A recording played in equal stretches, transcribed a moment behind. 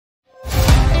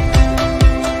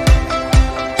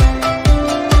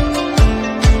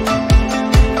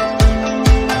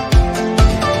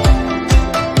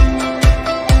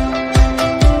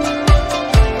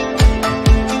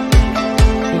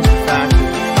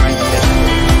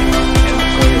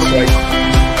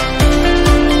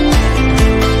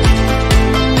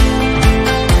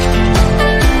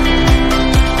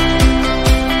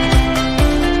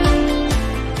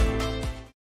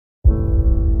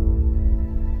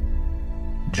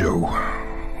Joe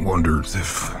wonders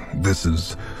if this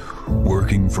is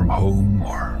working from home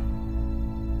or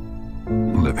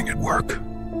living at work.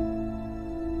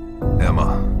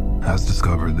 Emma has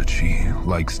discovered that she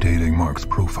likes dating Mark's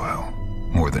profile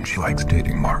more than she likes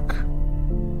dating Mark.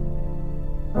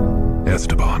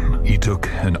 Esteban, he took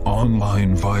an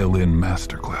online violin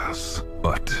masterclass,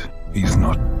 but he's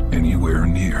not anywhere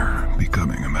near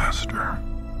becoming a master.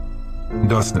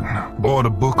 Dustin bought a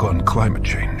book on climate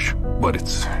change, but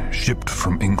it's shipped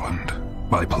from England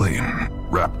by plane,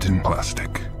 wrapped in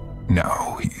plastic.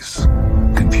 Now he's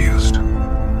confused.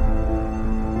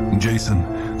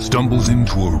 Jason stumbles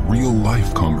into a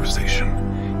real-life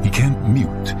conversation. He can't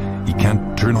mute, he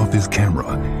can't turn off his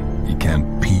camera, he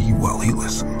can't pee while he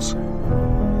listens.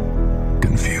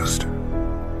 Confused.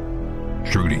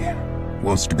 Trudy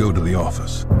wants to go to the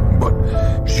office, but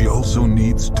she also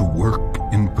needs to work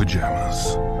in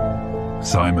pajamas.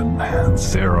 Simon and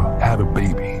Sarah had a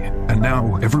baby, and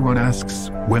now everyone asks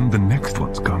when the next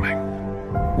one's coming.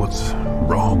 What's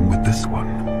wrong with this one?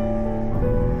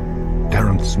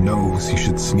 Terrence knows he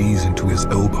should sneeze into his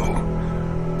elbow,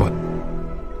 but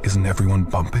isn't everyone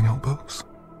bumping elbows?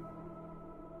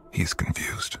 He's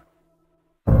confused.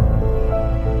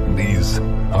 These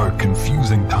are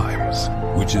confusing times,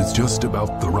 which is just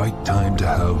about the right time to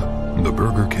have the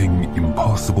Burger King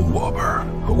Impossible Whopper,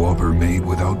 a Whopper made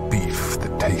without beef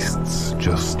that tastes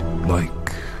just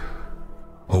like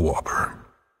a Whopper.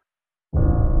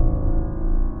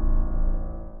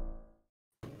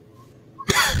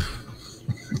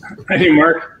 Hey,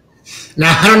 Mark.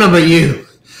 Now, I don't know about you.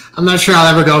 I'm not sure I'll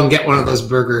ever go and get one of those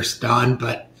burgers, Don,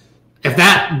 but if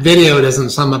that video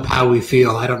doesn't sum up how we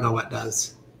feel, I don't know what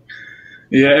does.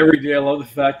 Yeah, every day I love the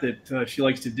fact that she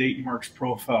likes to date Mark's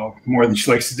profile more than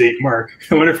she likes to date Mark.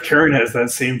 I wonder if Karen has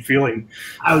that same feeling.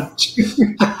 Ouch.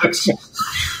 Ouch.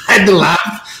 I had to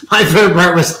laugh. My favorite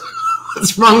part was,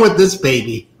 what's wrong with this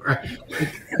baby? Right.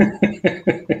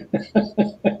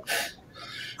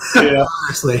 Yeah.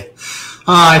 Honestly.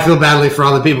 I feel badly for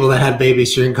all the people that had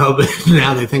babies during COVID.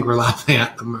 Now they think we're laughing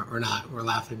at them. We're not. We're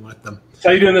laughing with them. So how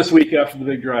are you doing this week after the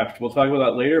big draft? We'll talk about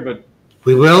that later, but...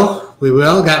 We will. We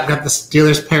will. Got the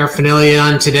Steelers paraphernalia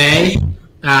on today.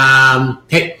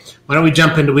 Hey, why don't we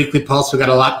jump into Weekly Pulse? We've got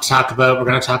a lot to talk about. We're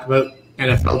going to talk about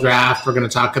NFL draft. We're going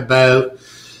to talk about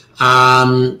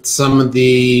some of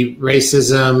the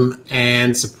racism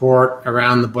and support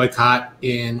around the boycott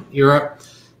in Europe.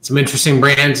 Some interesting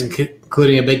brands,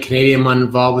 including a big Canadian one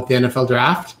involved with the NFL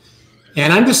draft.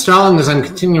 And I'm just stalling as I'm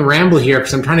continuing to ramble here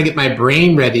because I'm trying to get my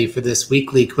brain ready for this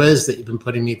weekly quiz that you've been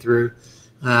putting me through.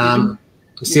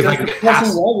 See if I can get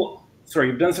past. Sorry,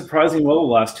 you've done surprisingly well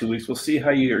the last 2 weeks. We'll see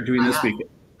how you are doing this week.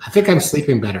 I think I'm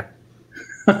sleeping better.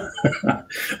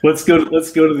 Let's go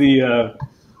to the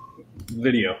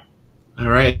video. All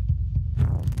right.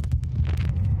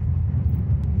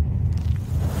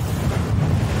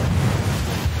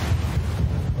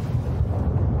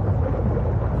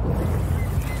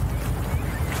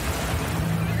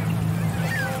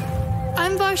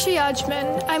 I'm Varsha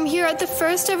Yajman. I'm here at the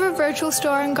first ever virtual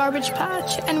store in Garbage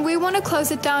Patch, and we want to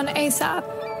close it down ASAP.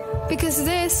 Because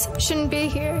this shouldn't be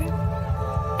here.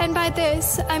 And by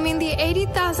this, I mean the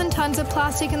 80,000 tons of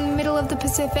plastic in the middle of the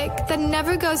Pacific that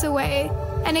never goes away,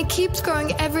 and it keeps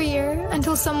growing every year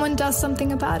until someone does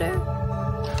something about it.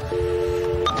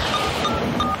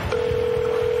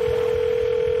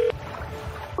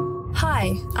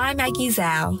 Hi, I'm Maggie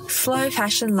Zhao, slow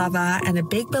fashion lover and a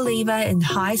big believer in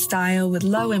high style with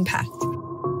low impact.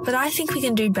 But I think we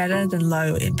can do better than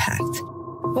low impact.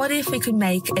 What if we could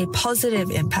make a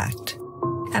positive impact?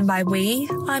 And by we,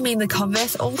 I mean the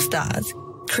Converse All Stars,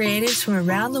 creators from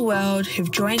around the world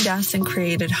who've joined us and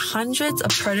created hundreds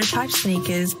of prototype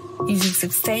sneakers using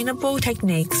sustainable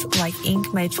techniques like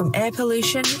ink made from air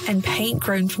pollution and paint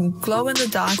grown from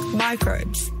glow-in-the-dark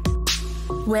microbes.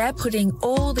 We're putting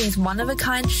all these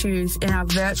one-of-a-kind shoes in our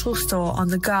virtual store on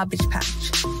the Garbage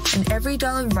Patch, and every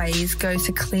dollar raised goes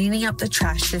to cleaning up the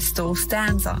trash this store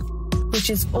stands on,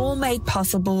 which is all made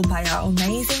possible by our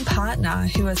amazing partner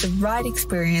who has the right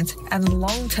experience and a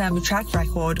long-term track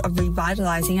record of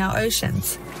revitalizing our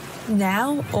oceans.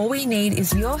 Now, all we need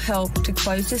is your help to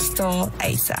close this store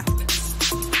ASAP.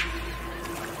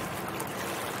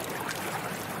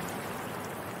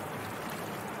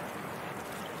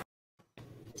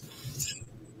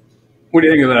 What do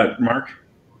you think of that, Mark?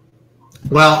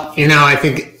 Well, I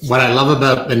think what I love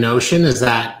about the Notion is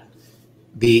that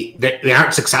they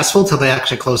aren't successful till they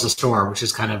actually close the store, which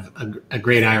is kind of a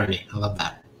great irony. I love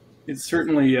that. It's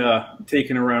certainly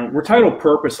taken around. We're titled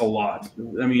purpose a lot.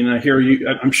 I mean,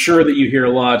 I'm sure that you hear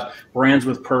a lot, brands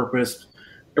with purpose,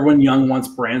 everyone young wants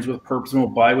brands with purpose and will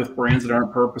buy with brands that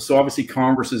aren't purpose. So obviously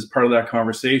Converse is part of that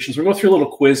conversation. So we'll go through a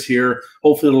little quiz here,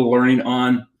 hopefully a little learning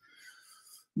on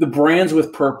the brands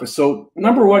with purpose. So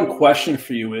number one question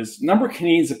for you is number of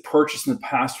Canadians that purchased in the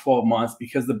past 12 months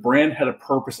because the brand had a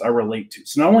purpose I relate to.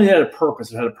 So not only had a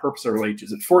purpose, it had a purpose I relate to.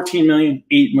 Is it 14 million,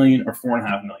 8 million, or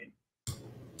 4.5 million?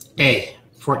 A,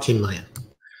 14 million.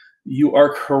 You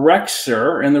are correct,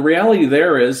 sir. And the reality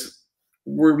there is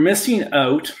we're missing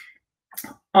out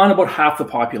on about half the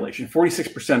population.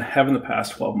 46% have in the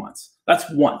past 12 months. That's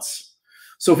once.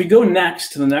 So if we go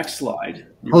next to the next slide.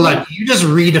 Hold on. You just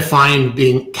redefined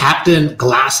being Captain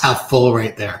Glass Half Full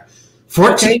right there.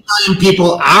 14 million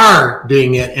people are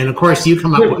doing it. And of course, you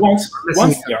come up with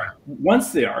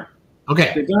once they are.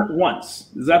 Okay. They've done it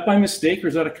once. Is that by mistake or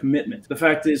is that a commitment? The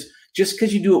fact is, just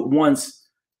because you do it once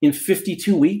in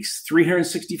 52 weeks,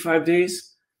 365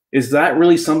 days, is that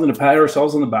really something to pat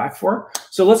ourselves on the back for?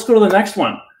 So let's go to the next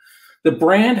one. The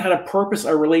brand had a purpose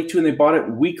I relate to, and they bought it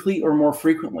weekly or more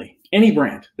frequently. Any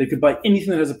brand. They could buy anything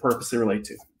that has a purpose they relate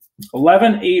to.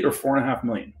 11, 8, or 4.5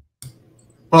 million.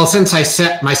 Well, since I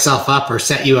set myself up or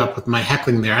set you up with my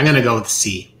heckling there, I'm going to go with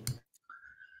C.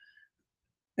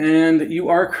 And you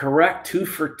are correct, 2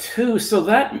 for 2. So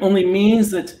that only means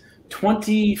that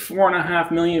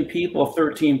 24.5 million people,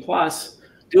 13 plus,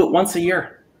 do it once a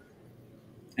year.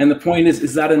 And the point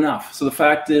is that enough? So the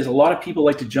fact is, a lot of people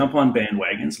like to jump on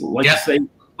bandwagons,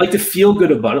 like to feel good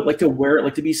about it, like to wear it,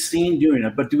 like to be seen doing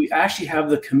it. But do we actually have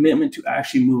the commitment to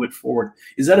actually move it forward?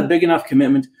 Is that a big enough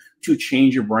commitment to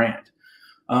change your brand?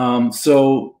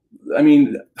 So, I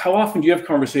mean, how often do you have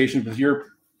conversations with your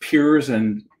peers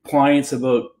and clients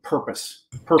about purpose?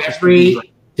 Every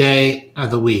day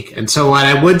of the week. And so what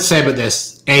I would say about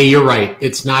this, A, you're right.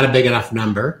 It's not a big enough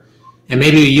number. And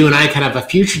maybe you and I can have a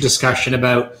future discussion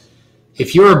about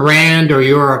if you're a brand or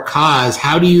you're a cause,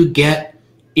 how do you get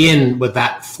in with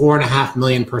that 4.5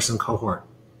 million person cohort?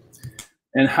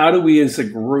 And how do we as a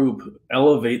group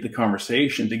elevate the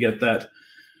conversation to get that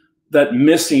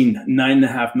missing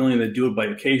 9.5 million that do it by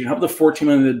occasion? How about the 14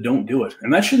 million that don't do it?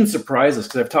 And that shouldn't surprise us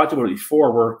because I've talked about it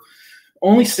before where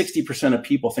only 60% of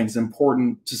people think it's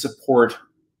important to support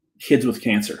kids with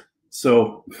cancer.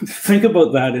 So think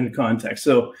about that in context.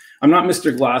 So I'm not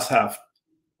Mr. Glass half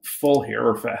full here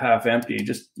or half empty,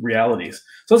 just realities.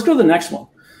 So let's go to the next one.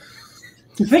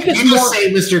 I think it's more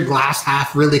say Mr. Glass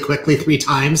half really quickly 3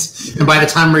 times, and by the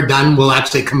time we're done, we'll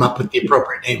actually come up with the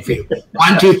appropriate name for you.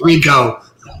 1, 2, 3, go.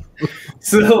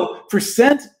 So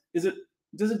percent, does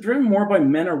it driven more by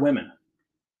men or women?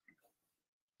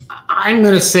 I'm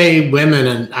going to say women,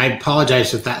 and I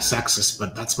apologize if that's sexist,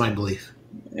 but that's my belief.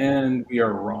 And we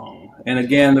are wrong. And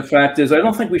again, the fact is, I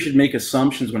don't think we should make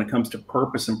assumptions when it comes to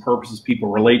purpose and purposes people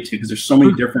relate to because there's so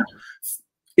many different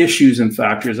issues and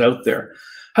factors out there.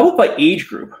 How about by age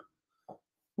group?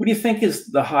 What do you think is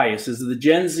the highest? Is it the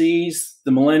Gen Zs,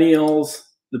 the millennials,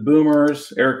 the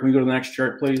boomers? Eric, can we go to the next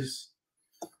chart, please?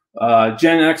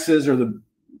 Gen Xs or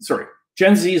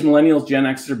Gen Zs, millennials, Gen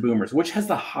Xs, or boomers? Which has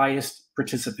the highest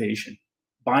participation?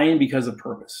 Buying because of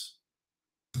purpose.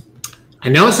 I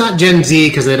know it's not Gen Z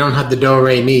because they don't have the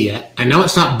do-re-mi yet. I know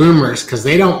it's not boomers because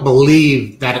they don't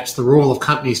believe that it's the role of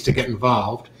companies to get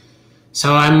involved.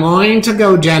 So I'm going to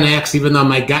go Gen X, even though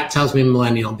my gut tells me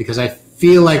millennial, because I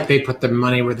feel like they put their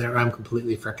money where I'm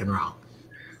completely freaking wrong.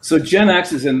 So Gen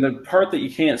X is in the part that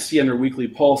you can't see under Weekly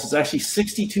Pulse. It's actually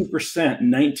 62%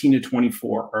 19 to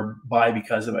 24 are buy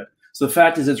because of it. So the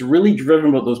fact is it's really driven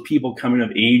about those people coming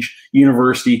of age,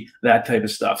 university, that type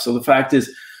of stuff. So the fact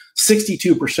is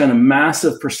 62%, a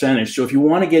massive percentage. So if you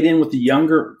want to get in with the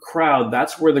younger crowd,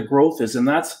 that's where the growth is. And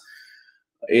that's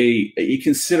a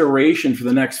consideration for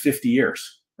the next 50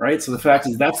 years, right? So the fact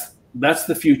is that's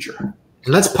the future.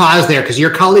 And let's pause there because your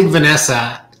colleague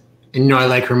Vanessa, and you know I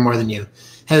like her more than you,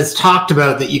 has talked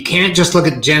about that you can't just look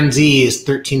at Gen Z as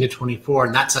 13 to 24.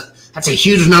 And that's a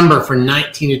huge number for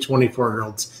 19 to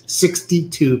 24-year-olds,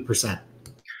 62%.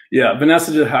 Yeah,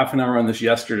 Vanessa did half an hour on this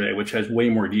yesterday, which has way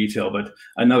more detail. But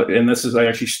I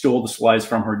actually stole the slides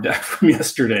from her deck from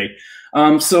yesterday.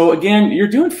 So again, you're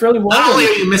doing fairly well. Not only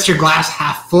are you Mr. Glass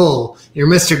half full, you're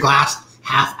Mr. Glass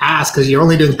half ass because you're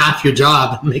only doing half your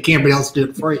job and making everybody else do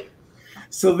it for you.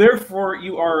 So therefore,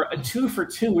 you are a 2 for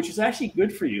 2, which is actually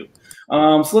good for you.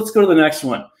 So let's go to the next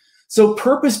one. So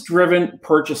purpose-driven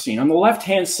purchasing. On the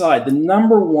left-hand side, the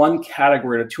 #1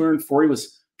 category of 240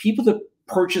 was people that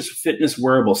purchase fitness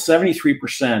wearables,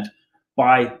 73%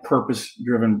 by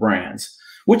purpose-driven brands.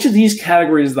 Which of these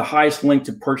categories is the highest link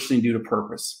to purchasing due to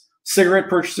purpose? Cigarette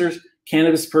purchasers,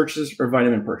 cannabis purchasers, or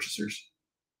vitamin purchasers?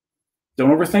 Don't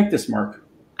overthink this, Mark.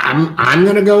 I'm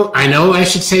gonna go. I know I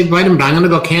should say vitamin, but I'm gonna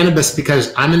go cannabis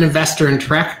because I'm an investor in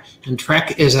Trek, and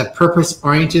Trek is a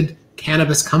purpose-oriented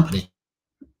cannabis company.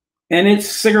 And it's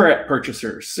cigarette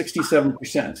purchasers,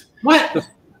 67%. What?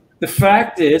 The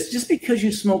fact is, just because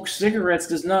you smoke cigarettes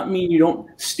does not mean you don't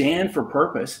stand for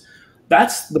purpose.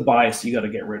 That's the bias you got to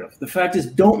get rid of. The fact is,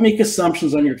 don't make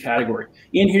assumptions on your category.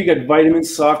 In here, you got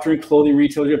vitamins, soft drink, clothing,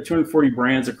 retail. You have 240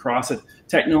 brands across it,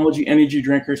 technology, energy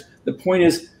drinkers. The point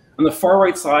is, on the far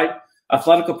right side,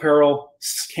 athletic apparel,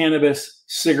 cannabis,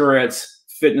 cigarettes,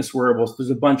 fitness wearables.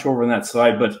 There's a bunch over on that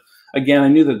side, but again, I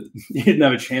knew that you didn't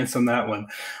have a chance on that one.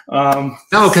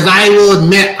 No, because I will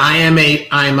admit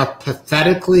I'm a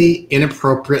pathetically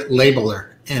inappropriate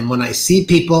labeler. And when I see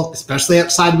people, especially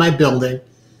outside my building,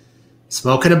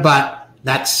 smoking a butt,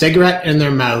 that cigarette in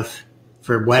their mouth,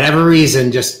 for whatever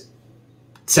reason, it's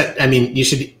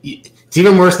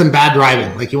even worse than bad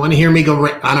driving. Like, you want to hear me go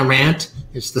on a rant?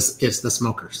 It's the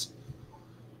smokers.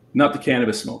 Not the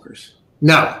cannabis smokers.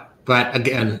 No, but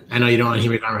again, I know you don't want to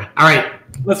hear me go on a rant. All right.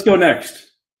 Let's go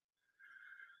next.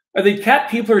 Are they cat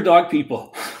people or dog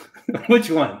people? Which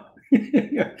one?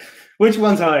 Which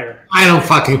one's higher? I don't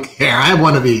fucking care. I have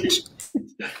one of each.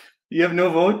 You have no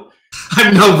vote? I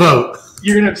have no vote.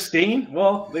 You're going to abstain?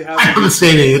 Well, they have. I'm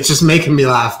abstaining. It's just making me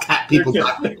laugh. Cat people,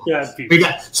 dog people. Cat people.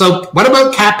 So what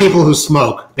about cat people who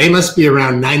smoke? They must be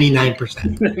around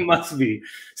 99%. They must be.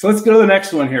 So let's go to the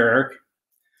next one here, Eric.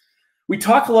 We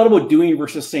talk a lot about doing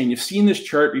versus saying. You've seen this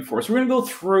chart before. So we're going to go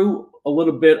through a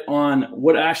little bit on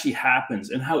what actually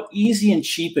happens and how easy and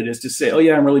cheap it is to say, oh,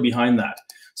 yeah, I'm really behind that.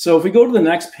 So if we go to the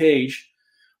next page,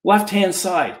 left-hand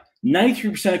side,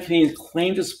 93% of Canadians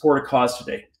claim to support a cause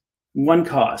today. One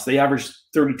cause. They average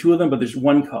 32 of them, but there's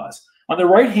one cause. On the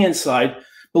right-hand side,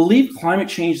 believe climate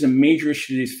change is a major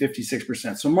issue today is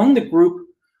 56%. So among the group,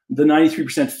 the 93%,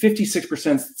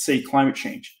 56% say climate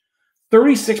change.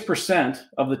 36%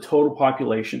 of the total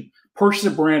population purchase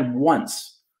a brand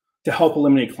once to help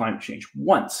eliminate climate change.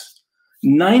 Once.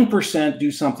 9%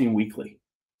 do something weekly.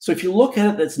 So if you look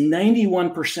at it, that's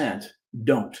 91%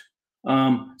 don't.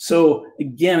 So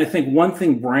again, I think one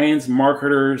thing brands,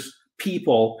 marketers,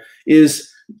 people is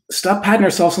stop patting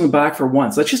ourselves on the back for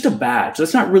once. That's just a badge.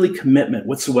 That's not really commitment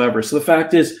whatsoever. So the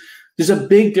fact is, there's a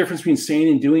big difference between saying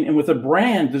and doing. And with a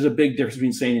brand, there's a big difference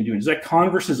between saying and doing. Is that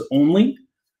Converse's only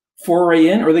foray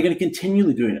in, or are they going to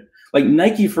continually doing it? Like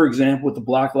Nike, for example, with the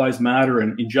Black Lives Matter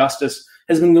and injustice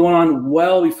has been going on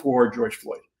well before George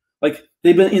Floyd. Like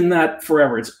they've been in that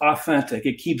forever. It's authentic.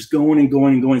 It keeps going and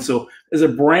going and going. So as a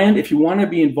brand, if you want to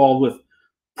be involved with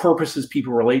purposes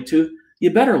people relate to, you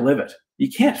better live it.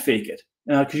 You can't fake it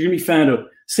because you're going to be found out.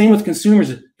 Same with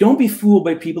consumers. Don't be fooled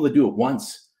by people that do it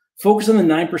once. Focus on the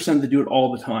 9% that do it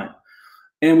all the time.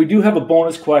 And we do have a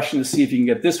bonus question to see if you can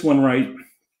get this one right.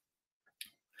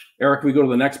 Eric, we go to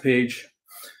the next page.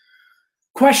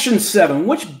 Question 7,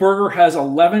 which burger has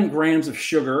 11 grams of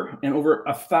sugar and over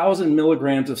 1,000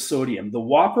 milligrams of sodium, the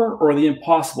Whopper or the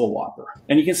Impossible Whopper?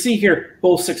 And you can see here,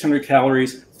 both 600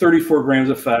 calories, 34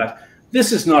 grams of fat.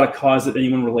 This is not a cause that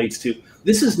anyone relates to.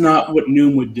 This is not what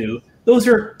Noom would do. Those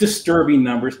are disturbing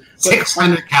numbers. But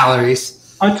 600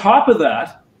 calories. On top of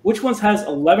that, which ones has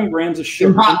 11 grams of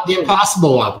sugar? The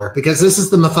Impossible Whopper, because this is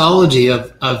the mythology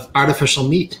of artificial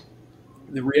meat.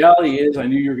 The reality is, I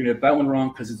knew you were going to get that one wrong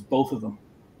because it's both of them.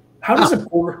 How does a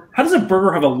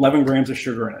burger have 11 grams of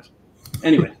sugar in it?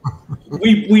 Anyway,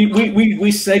 we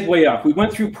segue up. We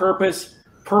went through purpose.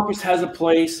 Purpose has a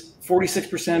place.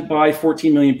 46% by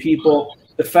 14 million people.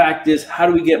 The fact is, how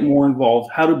do we get more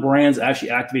involved? How do brands actually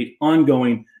activate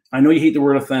ongoing? I know you hate the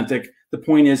word authentic. The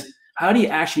point is, how do you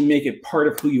actually make it part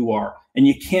of who you are? And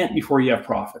you can't before you have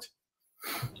profit.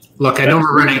 Look, I know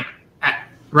we're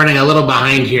running a little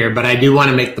behind here, but I do want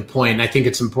to make the point. I think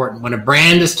it's important. When a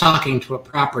brand is talking to a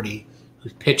property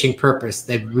who's pitching purpose,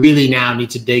 they really now need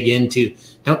to dig into,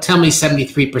 don't tell me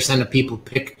 73% of people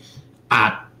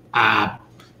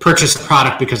purchase a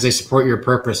product because they support your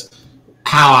purpose.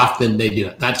 How often they do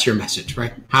it. That's your message,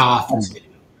 right? How often they do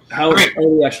it. How are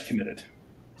they actually committed?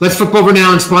 Let's flip over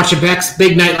now and sponsorship X.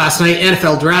 Big night last night,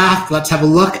 NFL draft. Let's have a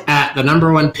look at the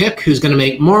number one pick who's going to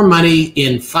make more money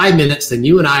in 5 minutes than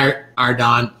you and I are,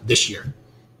 Don, this year.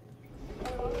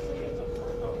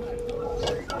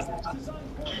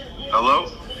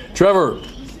 Hello? Trevor.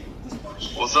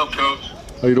 What's up, Coach?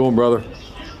 How you doing, brother?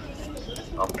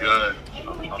 I'm good.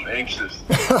 I'm anxious.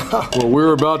 Well,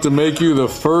 we're about to make you the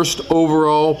first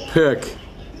overall pick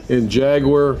in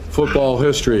Jaguar football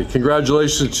history.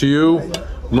 Congratulations to you,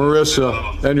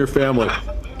 Marissa, and your family.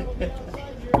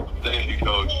 Thank you,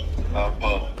 Coach.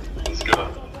 Let's go.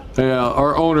 Hey,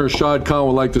 our owner, Shad Khan,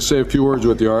 would like to say a few words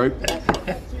with you, all right?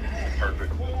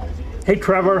 Perfect. Hey,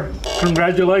 Trevor,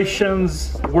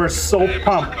 congratulations. We're so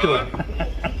pumped. Hey,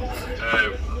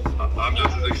 I'm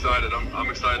just as excited. I'm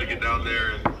excited to get down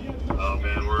there, and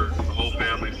man, the whole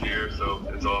family's here, so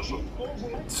it's awesome.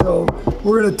 So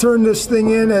we're going to turn this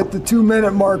thing in at the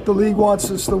 2-minute mark. The league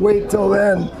wants us to wait till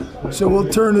then, so we'll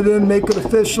turn it in, make it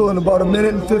official in about 1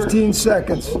 minute and 15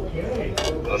 seconds.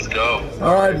 Let's go.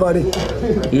 All right, buddy.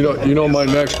 You know my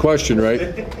next question,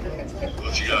 right?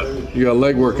 What you got? You got a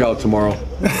leg workout tomorrow.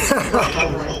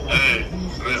 Hey,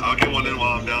 I'll get one in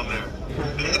while I'm down there.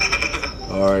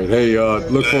 All right. Hey, I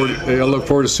look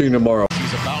forward to seeing you tomorrow.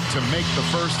 He's about to make the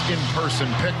first in-person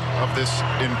pick of this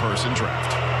in-person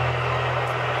draft.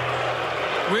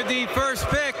 With the first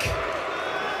pick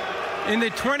in the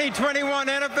 2021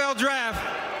 NFL Draft,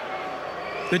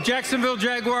 the Jacksonville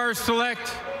Jaguars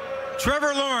select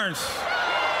Trevor Lawrence,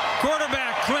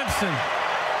 quarterback, Clemson.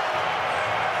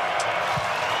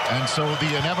 And so the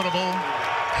inevitable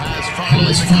has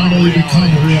finally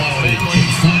become reality.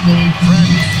 Family,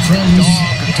 friends,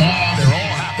 dog, they're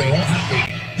all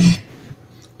happy.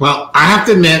 Well, I have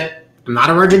to admit, I'm not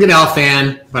a Roger Goodell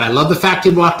fan, but I love the fact he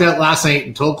walked out last night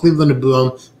and told Cleveland to boo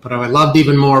him. But what I loved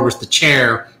even more was the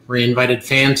chair where he invited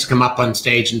fans to come up on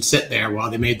stage and sit there while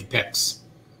they made the picks.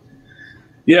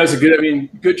 Yeah, it was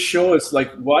good show. It's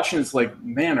like watching. It's like,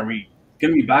 man, are we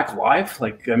going to be back live?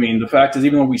 Like, I mean, the fact is,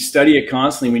 even though we study it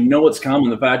constantly, we know what's coming.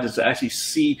 The fact is to actually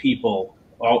see people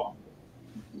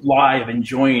live,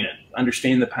 enjoying it,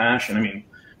 understanding the passion. I mean,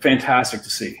 fantastic to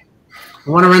see. I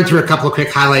want to run through a couple of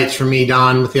quick highlights for me,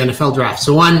 Don, with the NFL draft.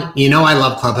 So one, I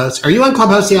love Clubhouse. Are you on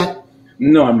Clubhouse yet?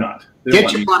 No, I'm not.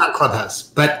 Get your butt on Clubhouse.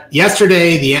 But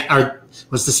yesterday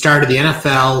was the start of the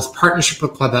NFL's partnership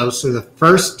with Clubhouse. So the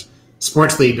first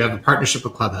sports league to have a partnership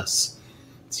with Clubhouse.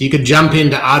 So you could jump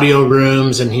into audio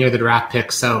rooms and hear the draft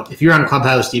picks. So if you're on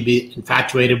Clubhouse, you'd be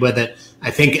infatuated with it. I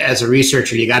think as a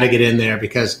researcher, you got to get in there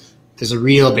because there's a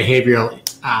real behavioral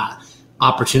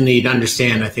opportunity to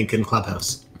understand, I think, in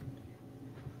Clubhouse.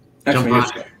 All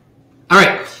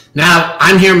right. Now,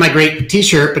 I'm here in my great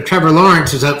T-shirt, but Trevor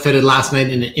Lawrence was outfitted last night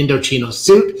in an Indochino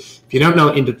suit. If you don't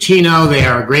know Indochino, they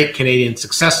are a great Canadian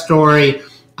success story.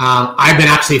 I've been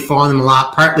actually following them a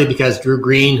lot, partly because Drew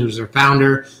Green, who's their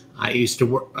founder, used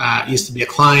to be a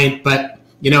client. But,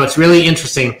 it's really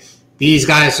interesting. These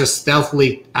guys are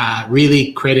stealthily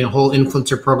really creating a whole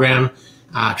influencer program.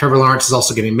 Trevor Lawrence is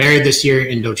also getting married this year.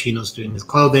 Indochino's doing his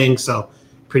clothing, so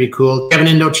pretty cool. Do you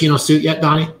have an Indochino suit yet,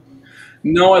 Donnie?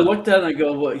 No, I looked at it and I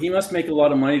go, well, he must make a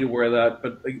lot of money to wear that.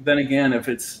 But then again, if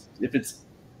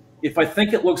I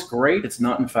think it looks great, it's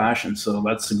not in fashion. So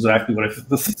that's exactly what I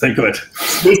think of it.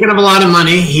 Speaking of a lot of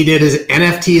money, he did his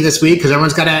NFT this week because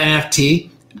everyone's got an NFT.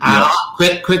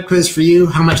 Quick quiz for you.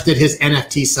 How much did his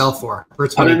NFT sell for?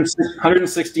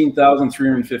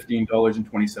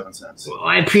 $116,315.27. Well,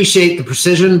 I appreciate the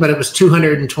precision, but it was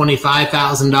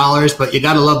 $225,000. But you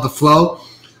got to love the flow.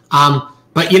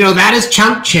 But, that is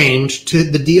chump change to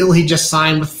the deal he just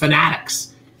signed with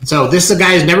Fanatics. So this is a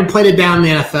guy who's never played it down in the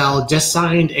NFL, just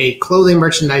signed a clothing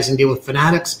merchandising deal with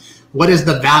Fanatics. What is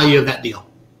the value of that deal?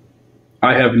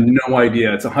 I have no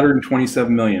idea. It's $127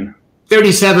 million.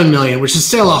 $37 million, which is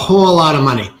still a whole lot of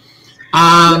money.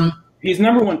 He's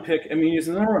number one pick. I mean, he's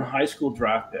the number one high school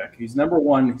draft pick. He's number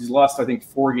one. He's lost, I think,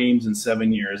 4 games in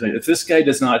 7 years. If this guy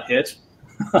does not hit.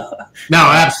 No,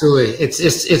 absolutely.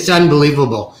 It's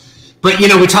unbelievable. But,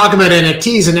 we talk about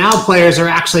NFTs, and now players are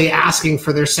actually asking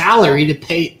for their salary to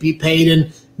be paid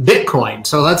in Bitcoin.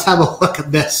 So let's have a look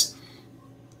at this.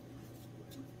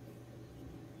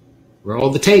 Roll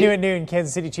the tape. New at noon,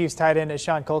 Kansas City Chiefs tight end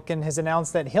Sean Culkin has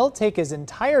announced that he'll take his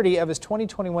entirety of his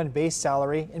 2021 base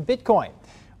salary in Bitcoin.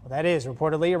 Well, that is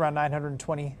reportedly around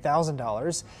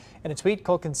 $920,000. In a tweet,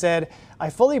 Culkin said, "I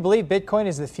fully believe Bitcoin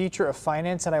is the future of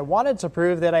finance, and I wanted to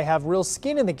prove that I have real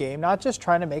skin in the game, not just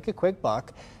trying to make a quick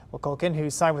buck." Well, Culkin, who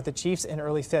signed with the Chiefs in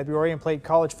early February and played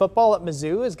college football at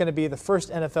Mizzou, is going to be the first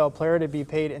NFL player to be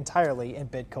paid entirely in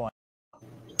Bitcoin.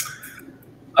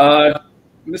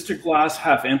 Mr. Glass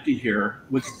half empty here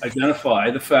would identify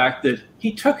the fact that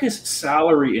he took his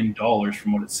salary in dollars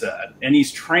from what it said, and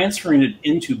he's transferring it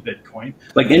into Bitcoin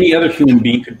like any other human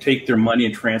being could take their money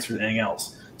and transfer it to anything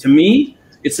else. To me,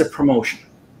 it's a promotion.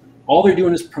 All they're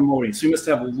doing is promoting. So you must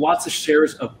have lots of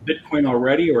shares of Bitcoin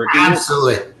already, or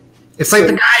absolutely. It's like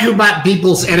the guy who bought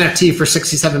Beeple's NFT for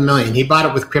 $67 million. He bought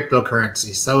it with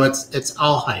cryptocurrency, so it's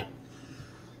all hype.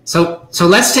 So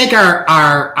let's take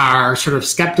our sort of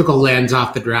skeptical lens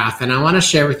off the draft, and I want to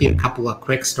share with you a couple of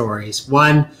quick stories.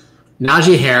 One,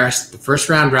 Najee Harris, the first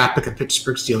round draft pick of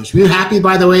Pittsburgh Steelers. Were you happy,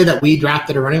 by the way, that we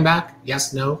drafted a running back?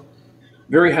 Yes, no?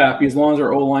 Very happy, as long as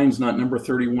our O-line's not number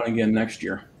 31 again next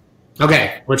year.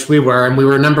 Okay, which we were, and we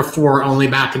were number 4 only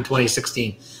back in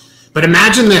 2016. But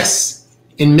imagine this.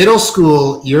 In middle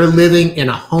school, you're living in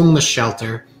a homeless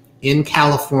shelter in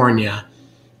California,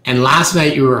 and last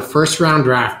night you were a first-round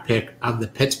draft pick of the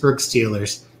Pittsburgh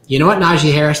Steelers. You know what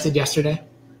Najee Harris did yesterday?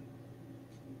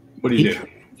 What did he do?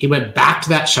 He went back to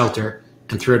that shelter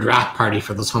and threw a draft party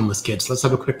for those homeless kids. Let's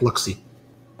have a quick look-see.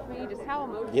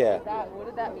 Yeah. What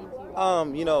did that mean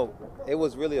to you? You know, it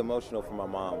was really emotional for my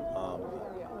mom.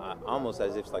 Almost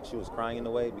as if like she was crying in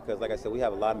a way, because like I said, we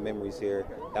have a lot of memories here.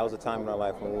 That was a time in our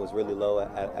life when we was really low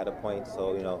at a point.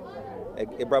 So, you know,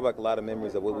 it brought back a lot of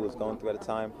memories of what we was going through at the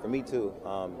time. For me too.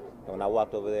 When I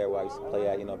walked over there where I used to play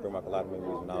at, you know, it brought back a lot of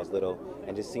memories when I was little.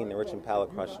 And just seeing the Richmond Pal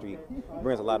across the street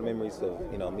brings a lot of memories of,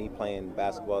 you know, me playing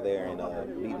basketball there and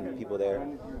meeting people there.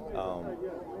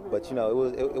 But you know,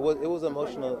 it was an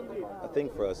emotional thing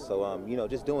for us. So you know,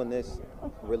 just doing this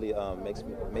really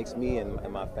makes me and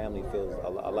my family feel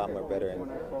a lot more better, and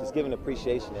just giving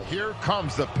appreciation. Here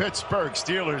comes the Pittsburgh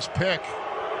Steelers pick.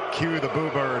 Cue the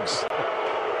Boo-Birds.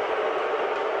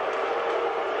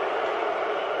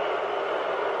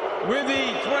 With the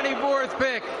 24th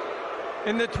pick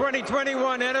in the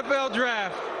 2021 NFL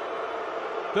Draft,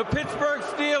 the Pittsburgh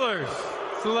Steelers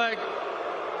select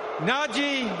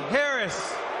Najee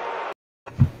Harris.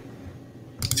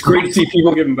 It's great to see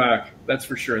people giving back. That's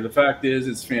for sure. The fact is,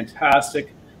 it's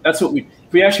fantastic. That's what if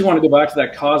we actually want to go back to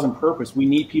that cause and purpose, we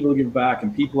need people to give back,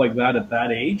 and people like that at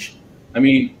that age. I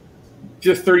mean,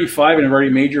 just 35 and have already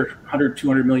made your 100,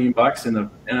 200 million bucks in the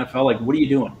NFL. Like, what are you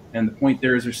doing? And the point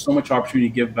there is there's so much opportunity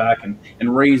to give back and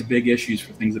raise big issues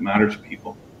for things that matter to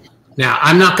people. Now,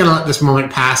 I'm not going to let this moment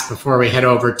pass before we head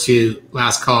over to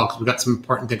last call, because we've got some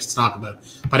important things to talk about.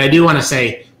 But I do want to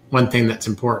say one thing that's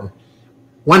important.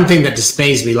 One thing that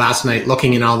dismayed me last night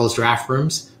looking in all those draft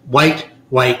rooms, white,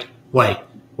 white, white,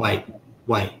 white,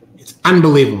 white. It's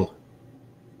unbelievable.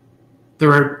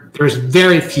 There's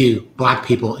very few black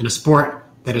people in a sport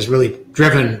that is really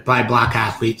driven by black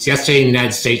athletes. Yesterday in the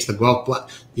United States, the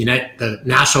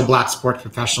National Black Sports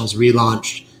Professionals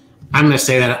relaunched. I'm going to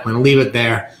say that. I'm going to leave it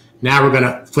there. Now we're going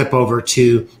to flip over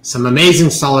to some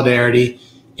amazing solidarity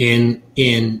in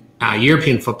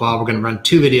European football. We're going to run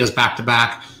 2 videos back to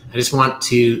back. I just want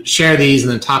to share these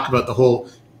and then talk about the whole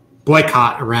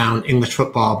boycott around English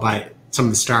football by some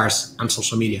of the stars on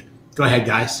social media. Go ahead,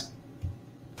 guys.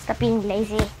 Stop being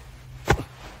lazy.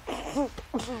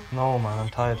 No, man, I'm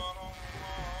tired.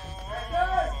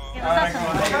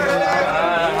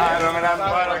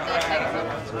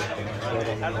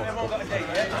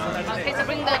 Okay, so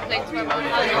bring the plates for everyone.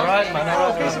 Alright, man.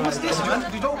 Okay, so what's this?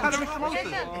 You don't have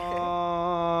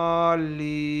Arlene.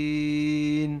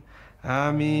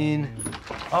 I mean,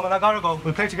 oh man, I gotta go.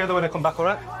 We'll play together when I come back,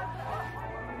 alright?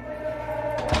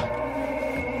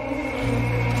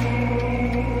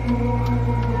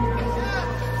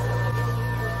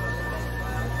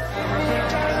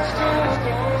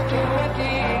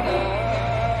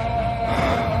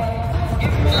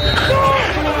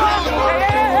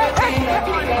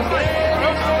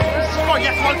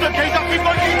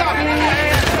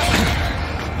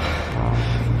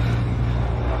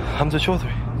 Hamza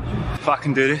Chaudhry. If I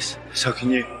can do this, so can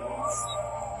you.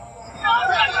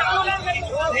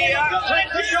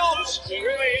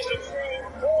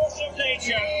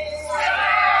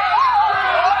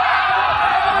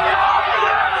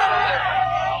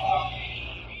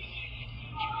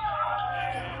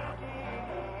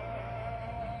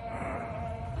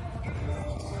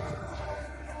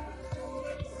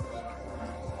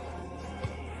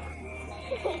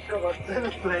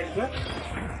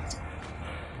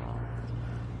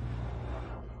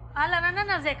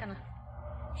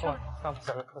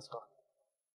 Let's go.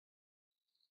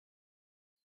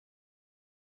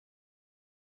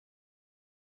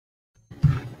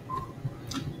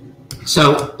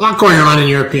 So, a lot going on in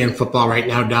European football right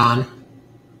now, Don.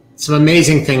 Some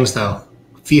amazing things, though.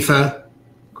 FIFA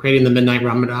creating the Midnight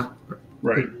Ramadan.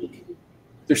 Right.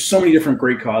 There's so many different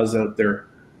great causes out there.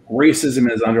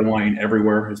 Racism is underlying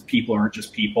everywhere, as people aren't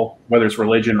just people, whether it's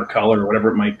religion or color or whatever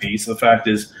it might be. So the fact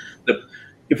is that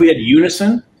if we had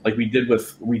unison, like we did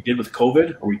with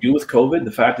COVID, or we do with COVID,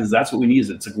 the fact is that's what we need. Is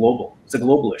it's a global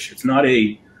issue. It's not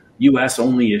a U.S.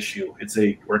 only issue.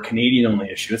 Or a Canadian only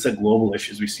issue. It's a global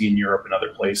issue, as we see in Europe and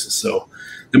other places. So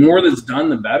the more that's done,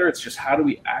 the better. It's just, how do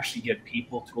we actually get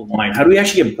people to align? How do we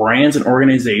actually get brands and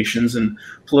organizations and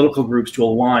political groups to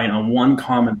align on one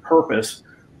common purpose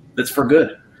that's for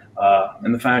good?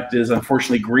 And the fact is,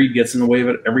 unfortunately, greed gets in the way of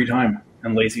it every time,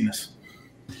 and laziness.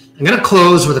 I'm going to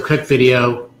close with a quick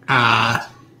video,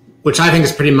 which I think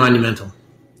is pretty monumental.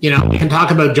 You know, we can talk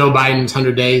about Joe Biden's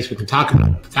 100 days. We can talk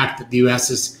about the fact that the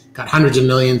U.S. got hundreds of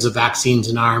millions of vaccines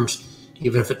in arms,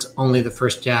 even if it's only the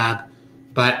first jab.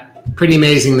 But pretty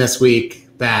amazing this week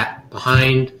that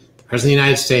behind the President of the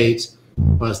United States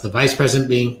was the Vice President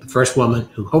being the first woman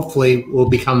who hopefully will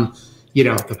become,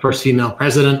 the first female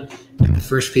president and the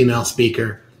first female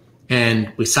speaker.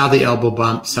 And we saw the elbow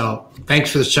bump. So thanks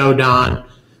for the show, Don.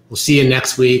 We'll see you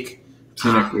next week.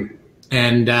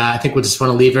 And I think we just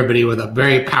want to leave everybody with a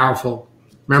very powerful,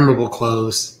 memorable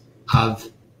close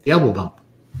of the elbow bump.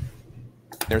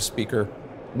 Their Speaker,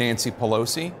 Nancy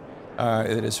Pelosi.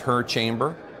 It is her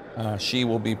chamber. She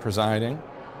will be presiding,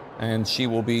 and she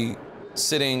will be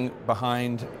sitting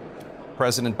behind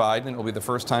President Biden. It will be the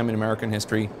first time in American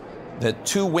history that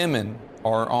two women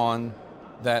are on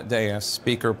that dais,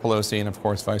 Speaker Pelosi and, of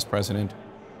course, Vice President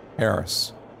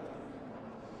Harris.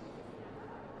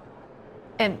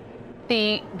 And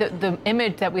the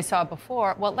image that we saw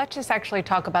before, well, let's just actually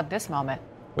talk about this moment.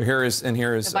 Well, here is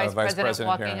Vice President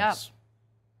walking Harris. up.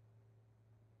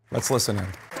 Let's listen in.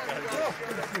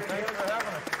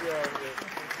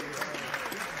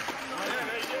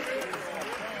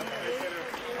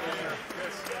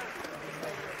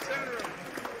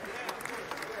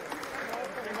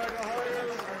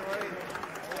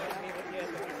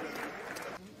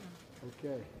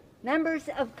 Members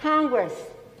of Congress,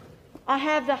 I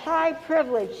have the high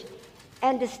privilege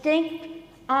and distinct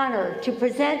honor to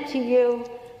present to you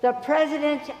the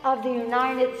President of the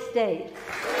United States.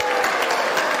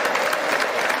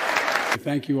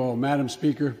 Thank you all, Madam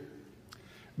Speaker,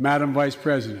 Madam Vice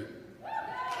President.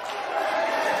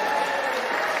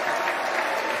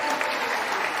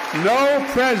 No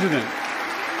president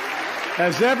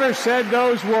has ever said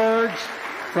those words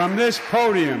from this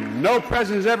podium. No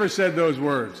president has ever said those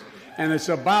words. And it's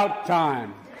about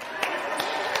time.